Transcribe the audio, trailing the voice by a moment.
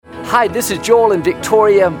Hi, this is Joel and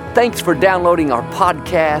Victoria. Thanks for downloading our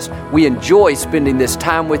podcast. We enjoy spending this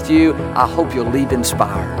time with you. I hope you'll leave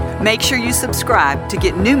inspired. Make sure you subscribe to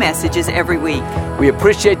get new messages every week. We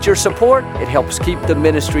appreciate your support. It helps keep the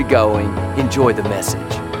ministry going. Enjoy the message.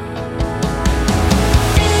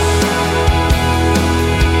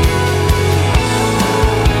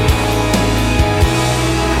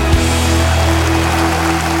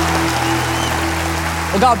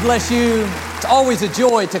 Well, God bless you. It's always a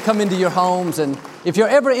joy to come into your homes, and if you're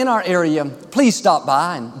ever in our area, please stop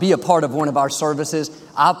by and be a part of one of our services.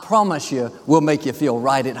 I promise you, we'll make you feel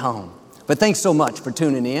right at home. But thanks so much for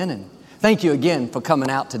tuning in, and thank you again for coming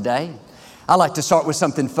out today. I like to start with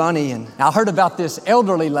something funny, and I heard about this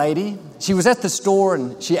elderly lady. She was at the store,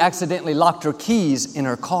 and she accidentally locked her keys in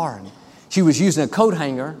her car. And she was using a coat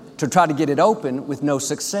hanger to try to get it open with no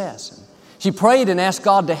success. She prayed and asked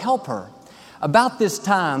God to help her. About this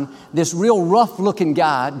time, this real rough-looking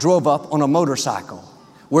guy drove up on a motorcycle,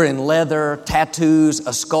 wearing leather, tattoos,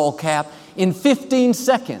 a skull cap. In 15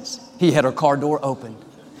 seconds, he had her car door opened.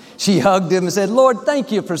 She hugged him and said, "Lord,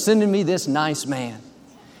 thank you for sending me this nice man."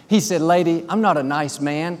 He said, "Lady, I'm not a nice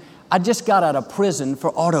man. I just got out of prison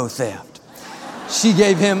for auto theft." She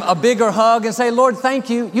gave him a bigger hug and said, "Lord,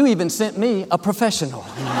 thank you. You even sent me a professional."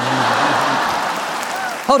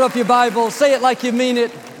 Hold up your Bible. Say it like you mean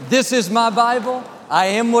it. This is my Bible. I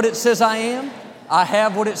am what it says I am. I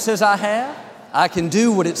have what it says I have. I can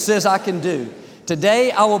do what it says I can do.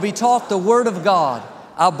 Today I will be taught the Word of God.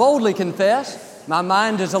 I boldly confess, my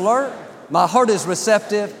mind is alert, my heart is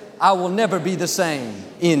receptive. I will never be the same.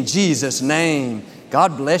 In Jesus' name,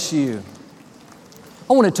 God bless you.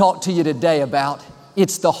 I want to talk to you today about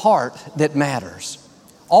it's the heart that matters.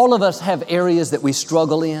 All of us have areas that we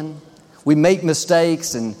struggle in. We make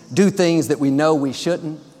mistakes and do things that we know we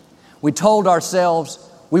shouldn't. We told ourselves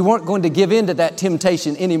we weren't going to give in to that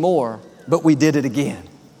temptation anymore, but we did it again.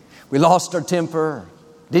 We lost our temper,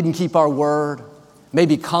 didn't keep our word,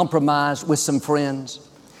 maybe compromised with some friends.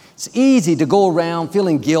 It's easy to go around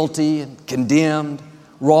feeling guilty and condemned,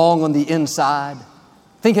 wrong on the inside,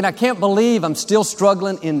 thinking, I can't believe I'm still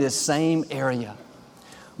struggling in this same area.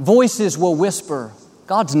 Voices will whisper,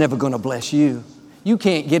 God's never going to bless you. You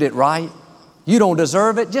can't get it right. You don't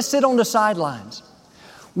deserve it. Just sit on the sidelines.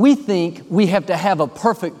 We think we have to have a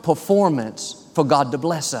perfect performance for God to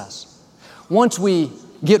bless us. Once we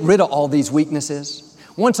get rid of all these weaknesses,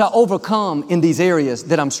 once I overcome in these areas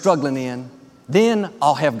that I'm struggling in, then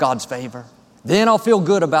I'll have God's favor. Then I'll feel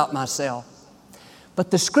good about myself.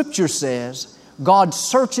 But the Scripture says God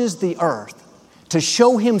searches the earth to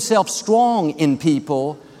show Himself strong in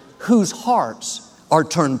people whose hearts are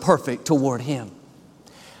turned perfect toward Him.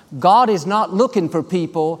 God is not looking for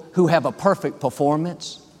people who have a perfect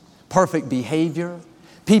performance, perfect behavior,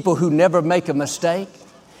 people who never make a mistake.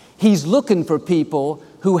 He's looking for people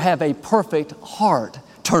who have a perfect heart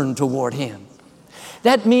turned toward Him.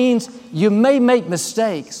 That means you may make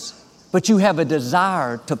mistakes, but you have a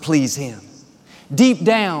desire to please Him. Deep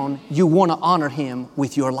down, you want to honor Him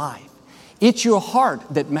with your life. It's your heart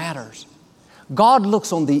that matters. God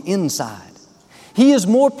looks on the inside. He is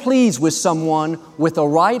more pleased with someone with a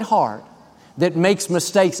right heart that makes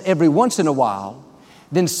mistakes every once in a while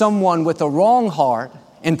than someone with a wrong heart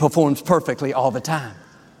and performs perfectly all the time.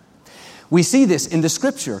 We see this in the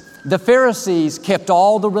Scripture. The Pharisees kept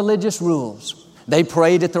all the religious rules. They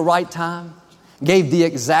prayed at the right time, gave the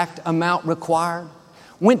exact amount required,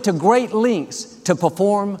 went to great lengths to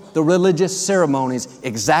perform the religious ceremonies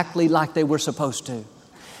exactly like they were supposed to.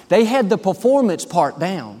 They had the performance part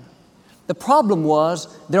down. The problem was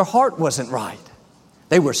their heart wasn't right.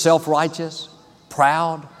 They were self-righteous,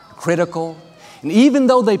 proud, critical. And even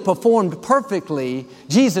though they performed perfectly,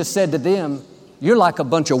 Jesus said to them, you're like a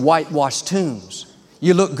bunch of whitewashed tombs.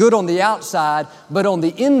 You look good on the outside, but on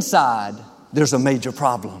the inside, there's a major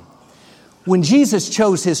problem. When Jesus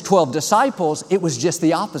chose His 12 disciples, it was just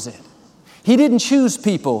the opposite. He didn't choose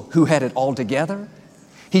people who had it all together.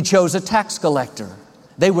 He chose a tax collector.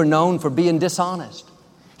 They were known for being dishonest.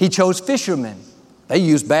 He chose fishermen. They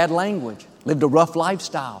used bad language, lived a rough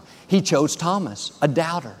lifestyle. He chose Thomas, a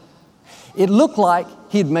doubter. It looked like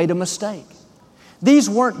he'd made a mistake. These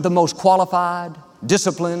weren't the most qualified,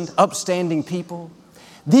 disciplined, upstanding people.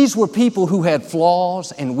 These were people who had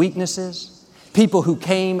flaws and weaknesses, people who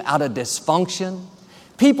came out of dysfunction,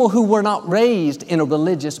 people who were not raised in a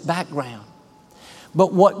religious background.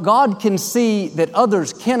 But what God can see that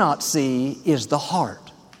others cannot see is the heart.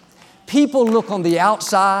 People look on the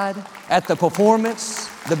outside at the performance,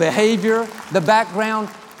 the behavior, the background.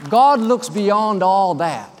 God looks beyond all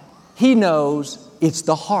that. He knows it's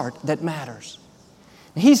the heart that matters.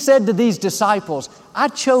 He said to these disciples, I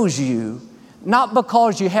chose you not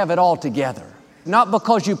because you have it all together, not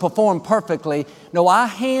because you perform perfectly. No, I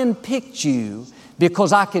handpicked you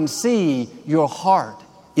because I can see your heart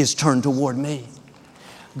is turned toward me.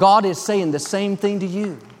 God is saying the same thing to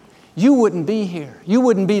you. You wouldn't be here. You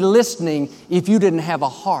wouldn't be listening if you didn't have a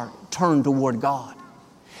heart turned toward God.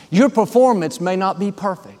 Your performance may not be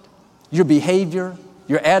perfect. Your behavior,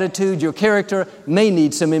 your attitude, your character may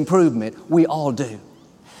need some improvement. We all do.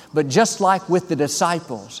 But just like with the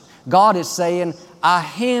disciples, God is saying, I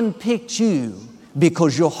handpicked you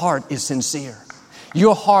because your heart is sincere.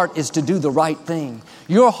 Your heart is to do the right thing.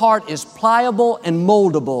 Your heart is pliable and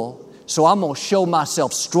moldable, so I'm going to show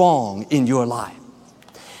myself strong in your life.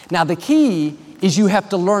 Now, the key is you have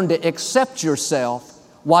to learn to accept yourself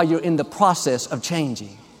while you're in the process of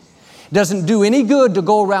changing. It doesn't do any good to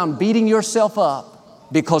go around beating yourself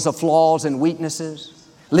up because of flaws and weaknesses,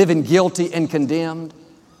 living guilty and condemned,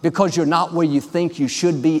 because you're not where you think you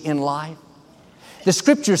should be in life. The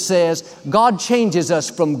Scripture says God changes us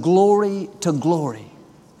from glory to glory.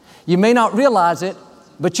 You may not realize it,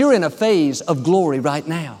 but you're in a phase of glory right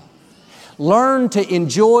now. Learn to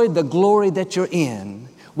enjoy the glory that you're in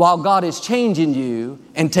while God is changing you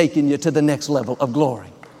and taking you to the next level of glory.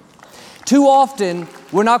 Too often,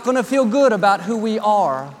 we're not going to feel good about who we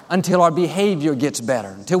are until our behavior gets better,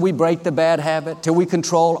 until we break the bad habit, until we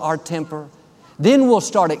control our temper. Then we'll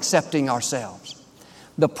start accepting ourselves.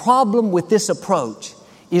 The problem with this approach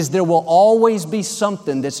is there will always be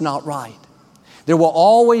something that's not right. There will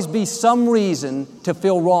always be some reason to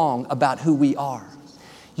feel wrong about who we are.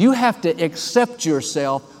 You have to accept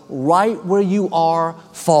yourself right where you are,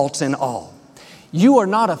 faults and all. You are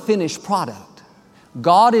not a finished product.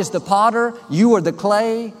 God is the potter, you are the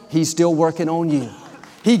clay, He's still working on you.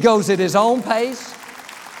 He goes at His own pace.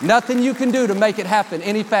 Nothing you can do to make it happen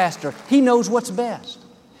any faster. He knows what's best.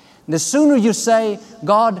 And the sooner you say,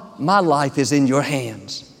 God, my life is in your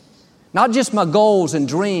hands. Not just my goals and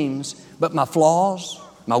dreams, but my flaws,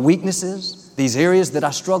 my weaknesses, these areas that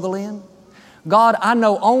I struggle in. God, I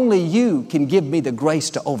know only you can give me the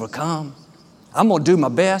grace to overcome. I'm going to do my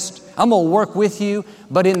best. I'm going to work with you.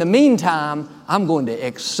 But in the meantime, I'm going to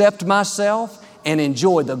accept myself and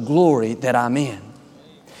enjoy the glory that I'm in.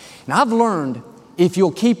 And I've learned if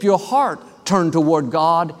you'll keep your heart turned toward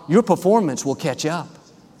God, your performance will catch up.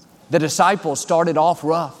 The disciples started off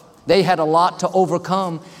rough. They had a lot to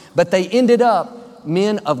overcome, but they ended up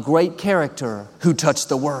men of great character who touched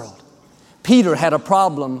the world. Peter had a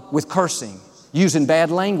problem with cursing, using bad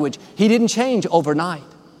language. He didn't change overnight.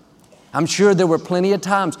 I'm sure there were plenty of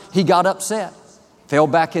times he got upset, fell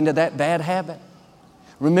back into that bad habit.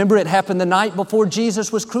 Remember, it happened the night before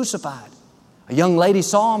Jesus was crucified. A young lady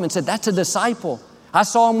saw him and said, that's a disciple. I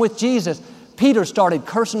saw him with Jesus. Peter started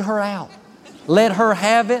cursing her out, let her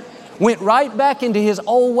have it, went right back into his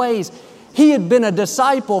old ways. He had been a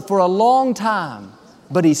disciple for a long time,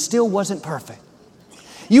 but he still wasn't perfect.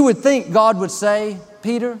 You would think God would say,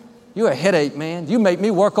 Peter, you're a headache, man. You make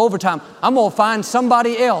me work overtime. I'm going to find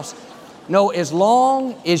somebody else. No, as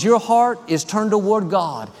long as your heart is turned toward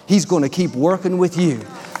God, He's going to keep working with you.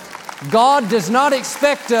 God does not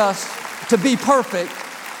expect us to be perfect,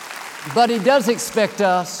 but He does expect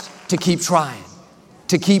us to keep trying,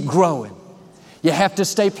 to keep growing. You have to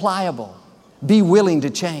stay pliable. Be willing to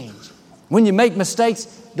change. When you make mistakes,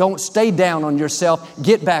 don't stay down on yourself.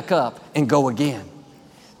 Get back up and go again.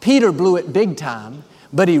 Peter blew it big time,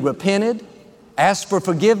 but he repented, asked for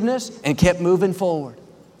forgiveness, and kept moving forward.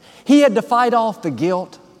 He had to fight off the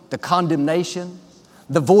guilt, the condemnation,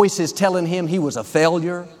 the voices telling him he was a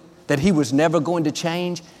failure, that he was never going to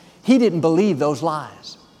change. He didn't believe those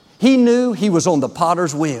lies. He knew he was on the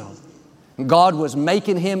potter's wheel. God was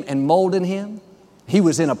making him and molding him. He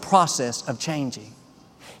was in a process of changing.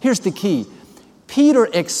 Here's the key. Peter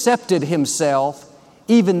accepted himself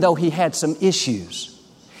even though he had some issues.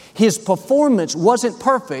 His performance wasn't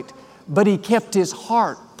perfect, but he kept his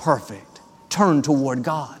heart perfect, turned toward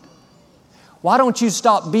God. Why don't you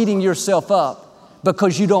stop beating yourself up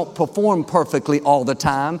because you don't perform perfectly all the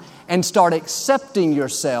time and start accepting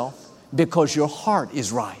yourself because your heart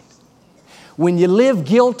is right? When you live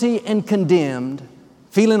guilty and condemned,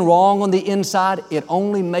 feeling wrong on the inside, it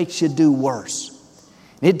only makes you do worse.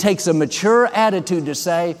 It takes a mature attitude to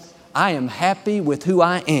say, I am happy with who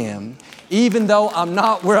I am, even though I'm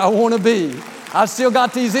not where I want to be. I still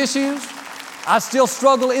got these issues. I still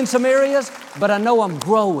struggle in some areas, but I know I'm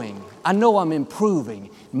growing. I know I'm improving.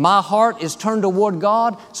 My heart is turned toward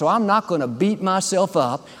God, so I'm not going to beat myself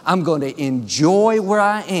up. I'm going to enjoy where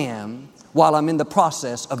I am while I'm in the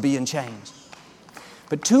process of being changed.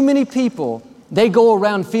 But too many people They go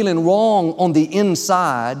around feeling wrong on the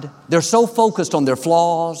inside. They're so focused on their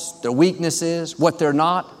flaws, their weaknesses, what they're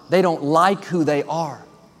not. They don't like who they are.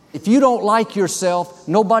 If you don't like yourself,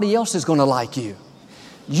 nobody else is going to like you.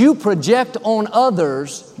 You project on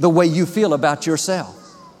others the way you feel about yourself.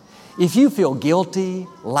 If you feel guilty,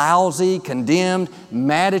 lousy, condemned,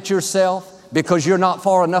 mad at yourself because you're not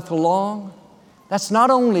far enough along, that's not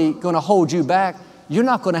only going to hold you back, you're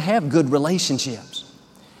not going to have good relationships.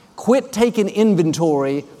 Quit taking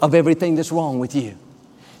inventory of everything that's wrong with you.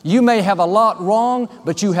 You may have a lot wrong,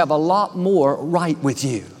 but you have a lot more right with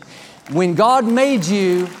you. When God made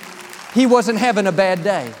you, He wasn't having a bad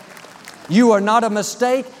day. You are not a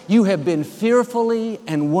mistake. You have been fearfully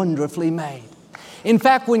and wonderfully made. In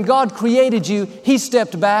fact, when God created you, He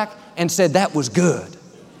stepped back and said, that was good.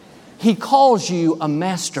 He calls you a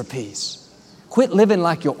masterpiece. Quit living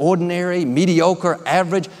like you're ordinary, mediocre,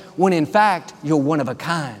 average, when in fact, you're one of a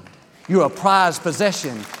kind. You're a prized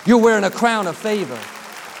possession. You're wearing a crown of favor.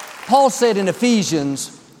 Paul said in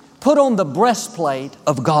Ephesians, put on the breastplate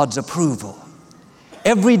of God's approval.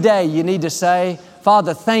 Every day you need to say,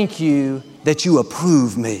 Father, thank you that you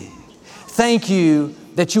approve me. Thank you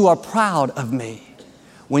that you are proud of me.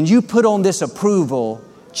 When you put on this approval,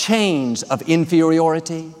 chains of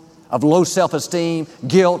inferiority, of low self-esteem,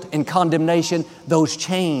 guilt, and condemnation, those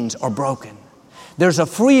chains are broken. There's a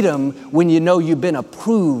freedom when you know you've been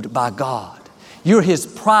approved by God. You're His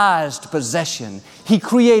prized possession. He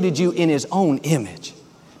created you in His own image.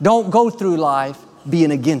 Don't go through life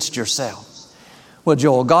being against yourself. Well,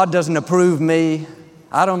 Joel, God doesn't approve me.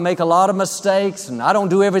 I don't make a lot of mistakes and I don't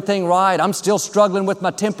do everything right. I'm still struggling with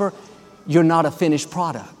my temper. You're not a finished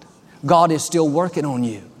product. God is still working on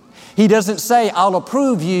you. He doesn't say, I'll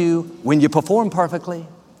approve you when you perform perfectly.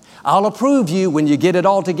 I'll approve you when you get it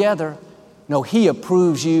all together. No, He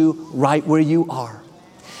approves you right where you are.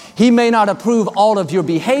 He may not approve all of your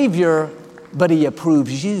behavior, but He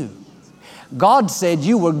approves you. God said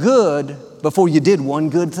you were good before you did one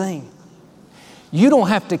good thing. You don't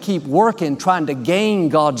have to keep working trying to gain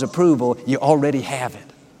God's approval. You already have it.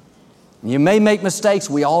 You may make mistakes.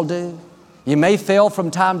 We all do. You may fail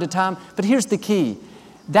from time to time. But here's the key.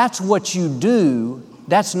 That's what you do.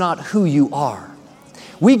 That's not who you are.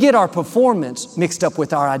 We get our performance mixed up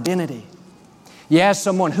with our identity. You ask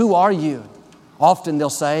someone, who are you? Often they'll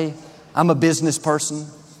say, I'm a business person.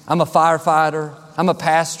 I'm a firefighter. I'm a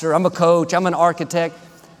pastor. I'm a coach. I'm an architect.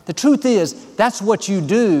 The truth is, that's what you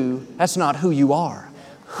do. That's not who you are.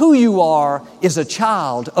 Who you are is a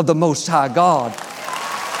child of the Most High God.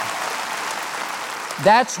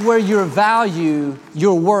 That's where your value,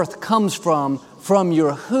 your worth comes from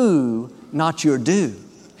your who, not your do.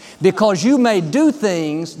 Because you may do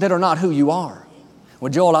things that are not who you are.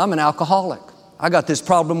 Well, Joel, I'm an alcoholic. I got this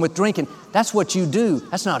problem with drinking. That's what you do.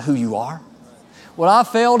 That's not who you are. Well, I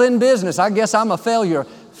failed in business. I guess I'm a failure.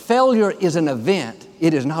 Failure is an event.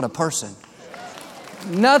 It is not a person.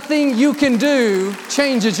 Nothing you can do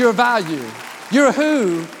changes your value. Your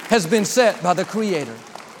who has been set by the Creator.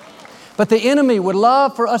 But the enemy would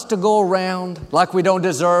love for us to go around like we don't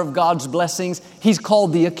deserve God's blessings. He's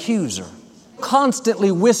called the accuser.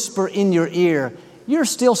 Constantly whisper in your ear, you're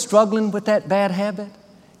still struggling with that bad habit?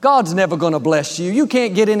 God's never going to bless you. You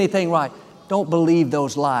can't get anything right. Don't believe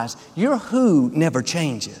those lies. Your who never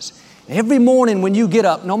changes. Every morning when you get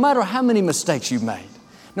up, no matter how many mistakes you've made,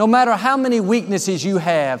 no matter how many weaknesses you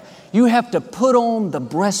have to put on the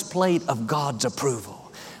breastplate of God's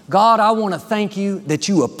approval. God, I want to thank you that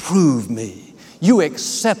you approve me. You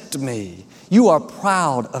accept me. You are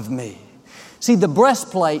proud of me. See, the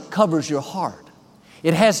breastplate covers your heart.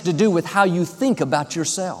 It has to do with how you think about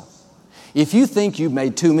yourself. If you think you've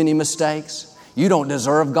made too many mistakes, you don't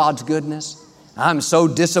deserve God's goodness, I'm so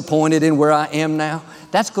disappointed in where I am now,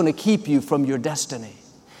 that's going to keep you from your destiny.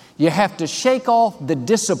 You have to shake off the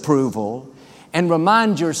disapproval and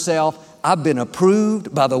remind yourself, I've been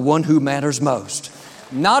approved by the one who matters most.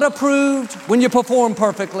 Not approved when you perform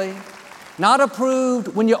perfectly. Not approved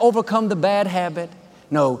when you overcome the bad habit.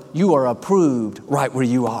 No, you are approved right where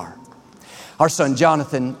you are. Our son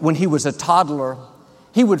Jonathan, when he was a toddler,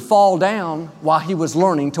 he would fall down while he was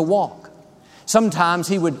learning to walk. Sometimes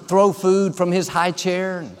he would throw food from his high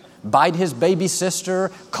chair and bite his baby sister,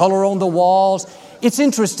 color on the walls. It's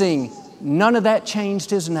interesting, none of that changed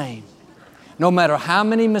his name. No matter how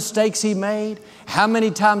many mistakes he made, how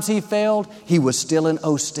many times he failed, he was still in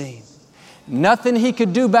Osteen. Nothing he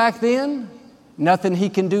could do back then, nothing he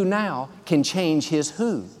can do now can change his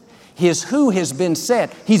who. His who has been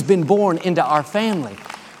set. He's been born into our family.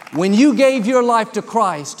 When you gave your life to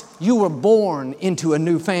Christ, you were born into a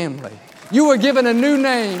new family. You were given a new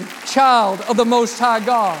name, child of the Most High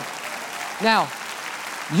God. Now,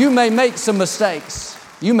 you may make some mistakes.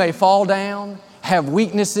 You may fall down, have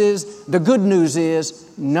weaknesses. The good news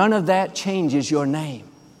is none of that changes your name.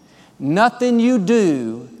 Nothing you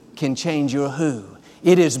do can change your who.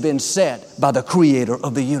 It has been set by the Creator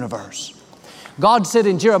of the universe. God said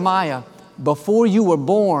in Jeremiah, before you were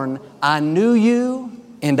born, I knew you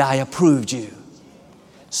and I approved you.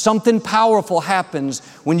 Something powerful happens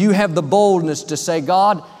when you have the boldness to say,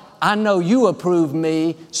 God, I know you approve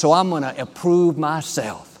me, so I'm going to approve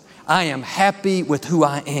myself. I am happy with who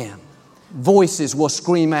I am. Voices will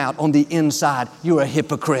scream out on the inside, you're a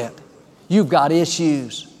hypocrite. You've got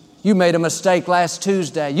issues. You made a mistake last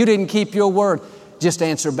Tuesday. You didn't keep your word. Just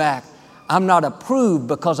answer back. I'm not approved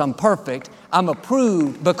because I'm perfect. I'm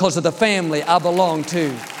approved because of the family I belong to.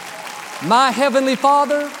 My Heavenly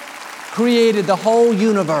Father created the whole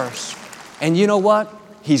universe. And you know what?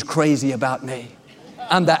 He's crazy about me.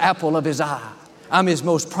 I'm the apple of His eye. I'm His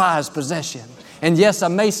most prized possession. And yes, I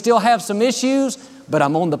may still have some issues, but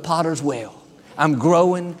I'm on the potter's wheel. I'm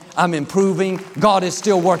growing. I'm improving. God is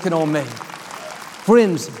still working on me.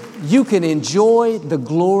 Friends, you can enjoy the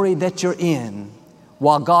glory that you're in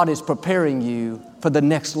while God is preparing you for the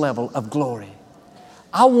next level of glory.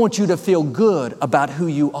 I want you to feel good about who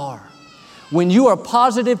you are. When you are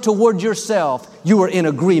positive toward yourself, you are in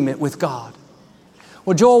agreement with God.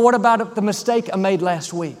 Well, Joel, what about the mistake I made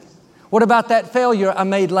last week? What about that failure I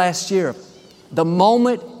made last year? The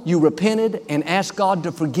moment you repented and asked God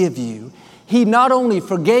to forgive you, He not only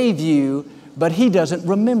forgave you, but He doesn't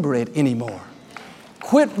remember it anymore.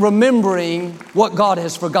 Quit remembering what God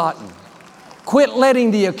has forgotten. Quit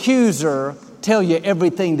letting the accuser tell you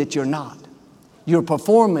everything that you're not. Your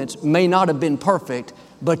performance may not have been perfect,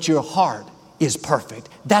 but your heart is perfect.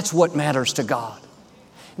 That's what matters to God.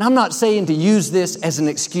 And I'm not saying to use this as an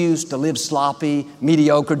excuse to live sloppy,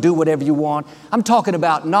 mediocre, do whatever you want. I'm talking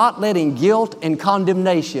about not letting guilt and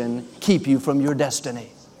condemnation keep you from your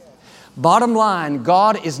destiny. Bottom line,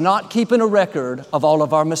 God is not keeping a record of all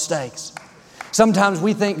of our mistakes. Sometimes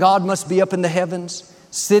we think God must be up in the heavens,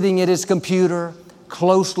 sitting at His computer,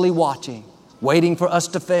 closely watching, waiting for us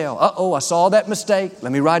to fail. Uh-oh, I saw that mistake.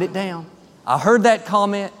 Let me write it down. I heard that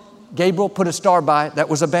comment. Gabriel put a star by it. That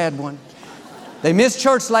was a bad one. They missed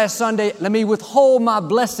church last Sunday. Let me withhold my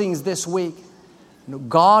blessings this week. No,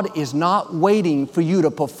 God is not waiting for you to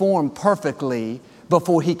perform perfectly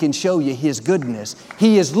before He can show you His goodness.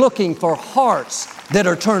 He is looking for hearts that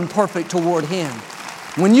are turned perfect toward Him.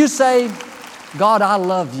 When you say, God, I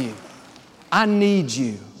love you. I need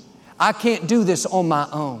you. I can't do this on my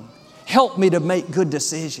own. Help me to make good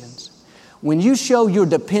decisions. When you show your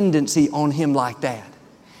dependency on Him like that,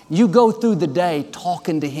 you go through the day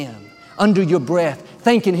talking to Him under your breath,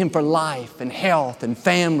 thanking Him for life and health and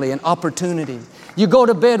family and opportunity. You go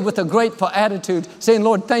to bed with a grateful attitude, saying,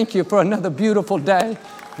 Lord, thank you for another beautiful day.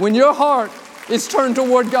 When your heart is turned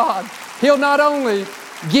toward God, He'll not only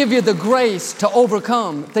give you the grace to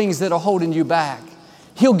overcome things that are holding you back,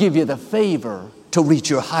 He'll give you the favor to reach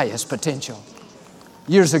your highest potential.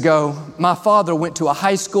 Years ago, my father went to a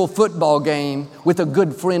high school football game with a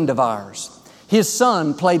good friend of ours. His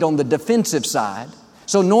son played on the defensive side,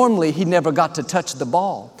 so normally he never got to touch the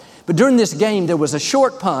ball. But during this game, there was a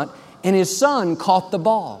short punt, and his son caught the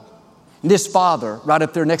ball. This father, right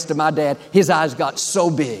up there next to my dad, his eyes got so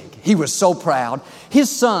big. He was so proud. His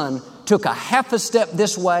son took a half a step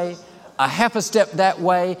this way, a half a step that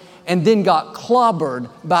way, and then got clobbered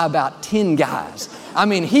by about 10 guys. I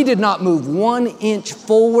mean, he did not move 1 inch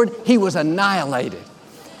forward. He was annihilated.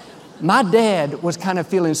 My dad was kind of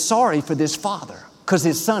feeling sorry for this father because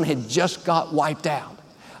his son had just got wiped out.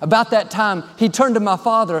 About that time, he turned to my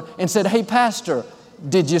father and said, hey, Pastor,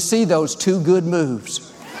 did you see those 2 good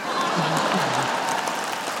moves?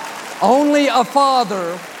 Only a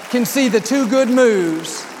father can see the 2 good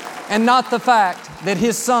moves and not the fact that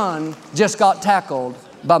his son just got tackled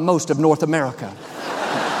by most of North America.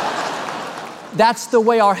 That's the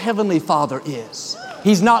way our Heavenly Father is.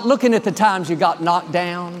 He's not looking at the times you got knocked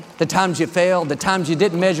down, the times you failed, the times you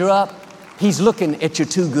didn't measure up. He's looking at your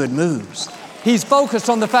 2 good moves. He's focused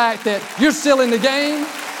on the fact that you're still in the game.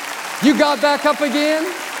 You got back up again.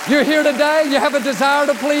 You're here today. You have a desire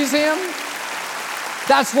to please Him.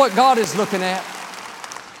 That's what God is looking at.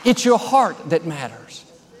 It's your heart that matters.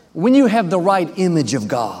 When you have the right image of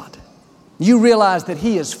God, you realize that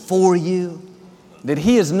He is for you, that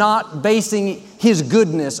He is not basing His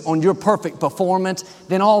goodness on your perfect performance,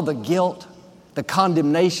 then all the guilt, the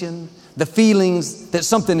condemnation, the feelings that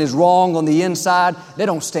something is wrong on the inside, they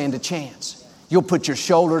don't stand a chance. You'll put your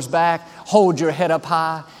shoulders back, hold your head up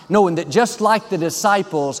high, knowing that just like the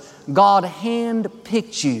disciples, God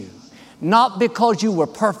handpicked you, not because you were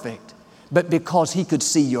perfect, but because He could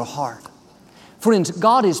see your heart. Friends,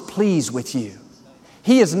 God is pleased with you.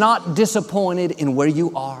 He is not disappointed in where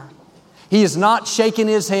you are. He is not shaking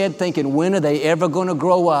His head thinking, when are they ever going to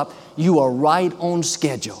grow up? You are right on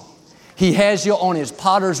schedule. He has you on His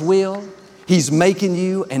potter's wheel. He's making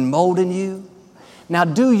you and molding you. Now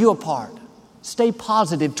do your part. Stay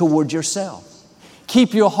positive toward yourself.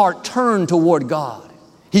 Keep your heart turned toward God.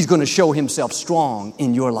 He's going to show Himself strong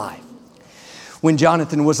in your life. When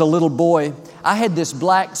Jonathan was a little boy, I had this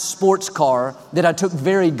black sports car that I took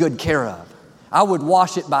very good care of. I would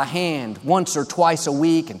wash it by hand once or twice a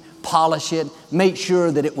week and polish it, make sure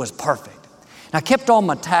that it was perfect. And I kept all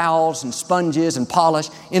my towels and sponges and polish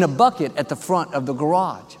in a bucket at the front of the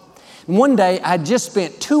garage. And one day I just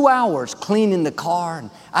spent 2 hours cleaning the car and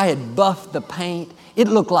I had buffed the paint. It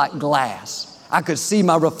looked like glass. I could see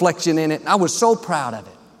my reflection in it and I was so proud of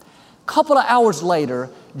it. A couple of hours later,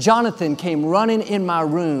 Jonathan came running in my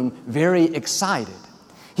room very excited.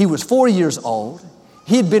 He was 4 years old.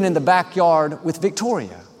 He had been in the backyard with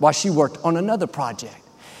Victoria while she worked on another project.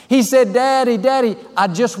 He said, Daddy, I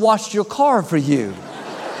just washed your car for you.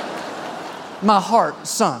 My heart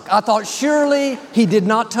sunk. I thought, surely he did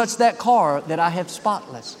not touch that car that I have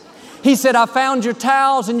spotless. He said, I found your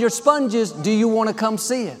towels and your sponges. Do you want to come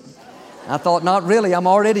see it? I thought, not really. I'm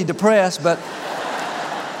already depressed, but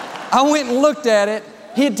I went and looked at it.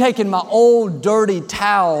 He had taken my old dirty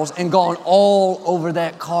towels and gone all over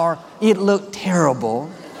that car. It looked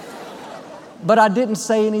terrible. But I didn't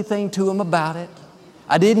say anything to him about it.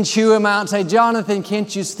 I didn't chew him out and say, Jonathan,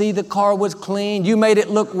 can't you see the car was clean? You made it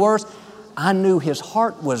look worse. I knew his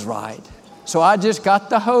heart was right. So I just got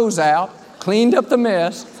the hose out, cleaned up the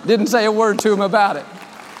mess, didn't say a word to him about it.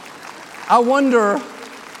 I wonder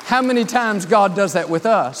how many times God does that with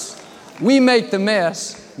us. We make the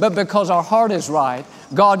mess, but because our heart is right,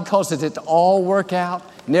 God causes it to all work out,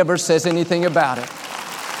 never says anything about it.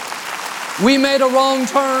 We made a wrong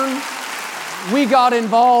turn. We got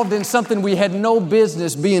involved in something we had no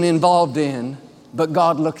business being involved in, but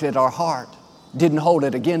God looked at our heart, didn't hold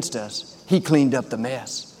it against us. He cleaned up the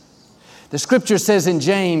mess. The scripture says in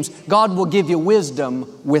James, God will give you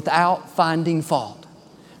wisdom without finding fault.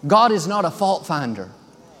 God is not a fault finder.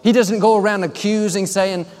 He doesn't go around accusing,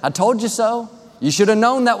 saying, I told you so. You should have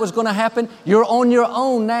known that was going to happen. You're on your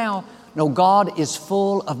own now. No, God is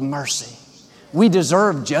full of mercy. We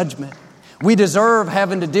deserve judgment. We deserve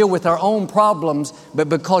having to deal with our own problems, but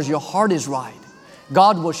because your heart is right,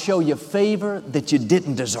 God will show you favor that you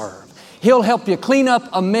didn't deserve. He'll help you clean up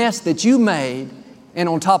a mess that you made, and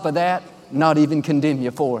on top of that, not even condemn you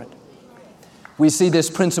for it. We see this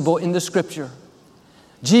principle in the scripture.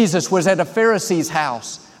 Jesus was at a Pharisee's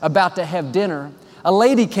house about to have dinner. A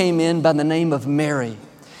lady came in by the name of Mary.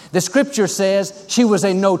 The scripture says she was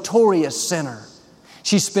a notorious sinner.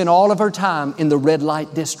 She spent all of her time in the red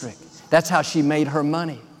light district. That's how she made her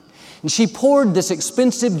money. And she poured this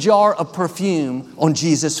expensive jar of perfume on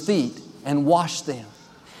Jesus' feet and washed them.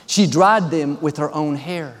 She dried them with her own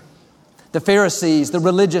hair. The Pharisees, the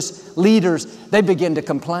religious leaders, they began to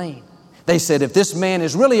complain. They said, if this man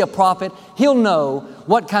is really a prophet, he'll know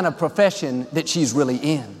what kind of profession that she's really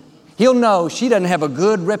in. He'll know she doesn't have a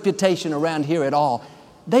good reputation around here at all.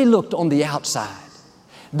 They looked on the outside.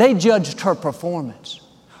 They judged her performance.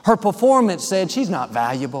 Her performance said she's not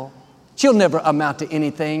valuable. She'll never amount to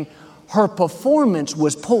anything. Her performance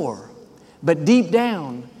was poor. But deep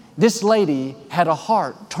down, this lady had a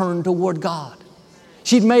heart turned toward God.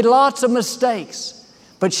 She'd made lots of mistakes,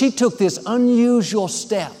 but she took this unusual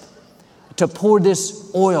step to pour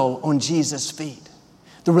this oil on Jesus' feet.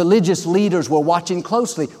 The religious leaders were watching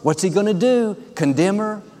closely. What's he going to do? Condemn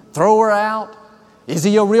her? Throw her out? Is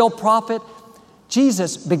he a real prophet?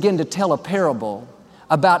 Jesus began to tell a parable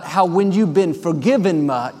about how when you've been forgiven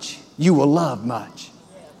much, you will love much.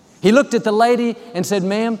 He looked at the lady and said,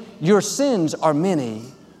 ma'am, your sins are many,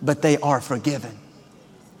 but they are forgiven.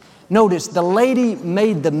 Notice the lady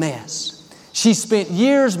made the mess. She spent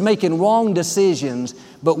years making wrong decisions,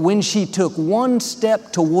 but when she took one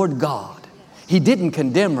step toward God, He didn't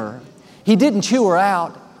condemn her. He didn't chew her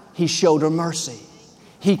out. He showed her mercy.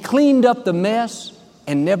 He cleaned up the mess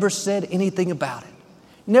and never said anything about it.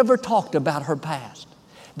 Never talked about her past.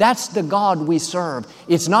 That's the God we serve.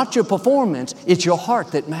 It's not your performance, it's your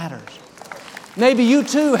heart that matters. Maybe you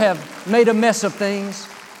too have made a mess of things.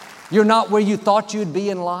 You're not where you thought you'd be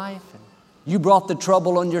in life. You brought the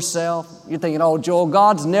trouble on yourself. You're thinking, oh, Joel,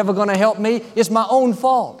 God's never going to help me. It's my own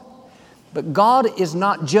fault. But God is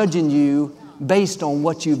not judging you based on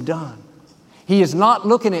what you've done. He is not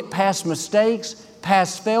looking at past mistakes,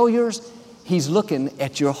 past failures. He's looking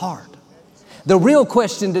at your heart. The real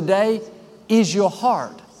question today, is your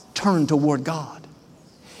heart turn toward God.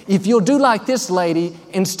 If you'll do like this lady,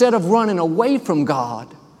 instead of running away from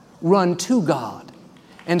God, run to God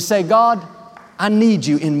and say, God, I need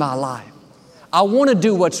you in my life. I want to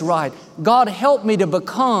do what's right. God, help me to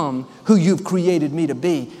become who you've created me to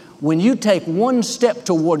be. When you take one step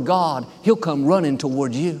toward God, He'll come running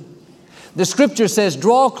toward you. The Scripture says,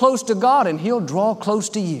 draw close to God and He'll draw close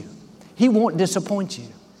to you. He won't disappoint you.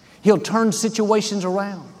 He'll turn situations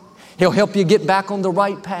around. He'll help you get back on the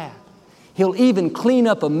right path. He'll even clean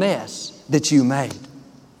up a mess that you made.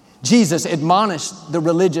 Jesus admonished the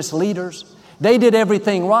religious leaders. They did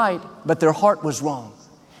everything right, but their heart was wrong.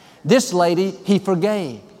 This lady, He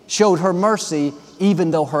forgave, showed her mercy,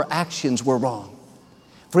 even though her actions were wrong.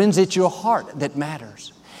 Friends, it's your heart that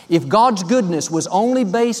matters. If God's goodness was only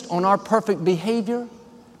based on our perfect behavior,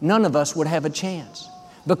 none of us would have a chance,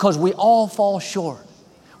 because we all fall short.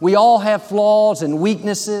 We all have flaws and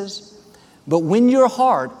weaknesses. But when your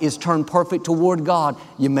heart is turned perfect toward God,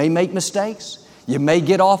 you may make mistakes, you may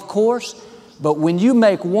get off course, but when you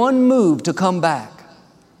make one move to come back,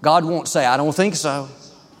 God won't say, I don't think so.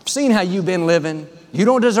 I've seen how you've been living. You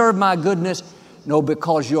don't deserve my goodness. No,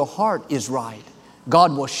 because your heart is right,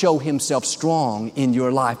 God will show Himself strong in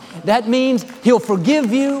your life. That means He'll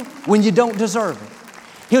forgive you when you don't deserve it.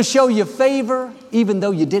 He'll show you favor even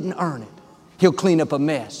though you didn't earn it. He'll clean up a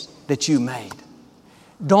mess that you made.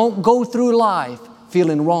 Don't go through life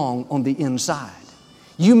feeling wrong on the inside.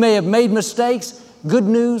 You may have made mistakes. Good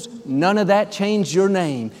news, none of that changed your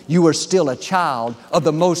name. You are still a child of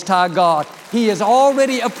the Most High God. He has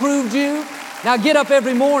already approved you. Now get up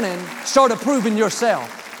every morning, start approving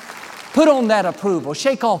yourself. Put on that approval.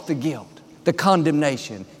 Shake off the guilt, the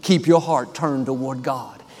condemnation. Keep your heart turned toward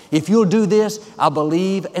God. If you'll do this, I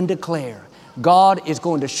believe and declare God is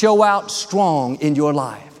going to show out strong in your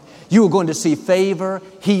life. You are going to see favor,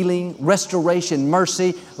 healing, restoration,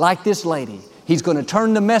 mercy like this lady. He's going to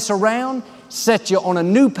turn the mess around, set you on a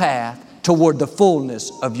new path toward the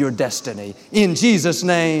fullness of your destiny. In Jesus'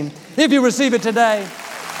 name, if you receive it today,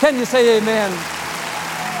 can you say amen?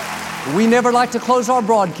 We never like to close our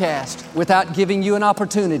broadcast without giving you an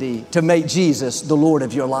opportunity to make Jesus the Lord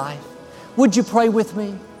of your life. Would you pray with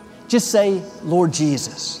me? Just say, Lord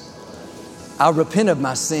Jesus, I repent of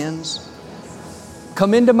my sins.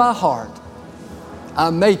 Come into my heart. I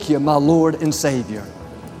make you my Lord and Savior.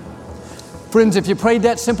 Friends, if you prayed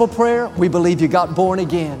that simple prayer, we believe you got born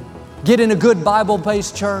again. Get in a good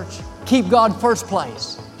Bible-based church. Keep God first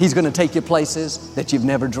place. He's going to take you places that you've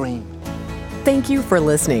never dreamed. Thank you for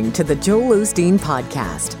listening to the Joel Osteen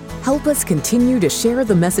Podcast. Help us continue to share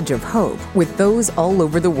the message of hope with those all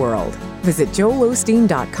over the world. Visit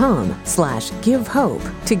joelosteen.com/give hope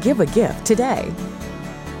to give a gift today.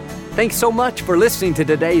 Thanks so much for listening to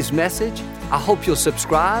today's message. I hope you'll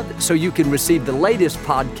subscribe so you can receive the latest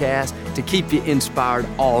podcast to keep you inspired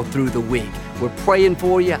all through the week. We're praying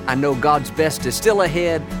for you. I know God's best is still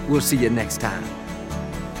ahead. We'll see you next time.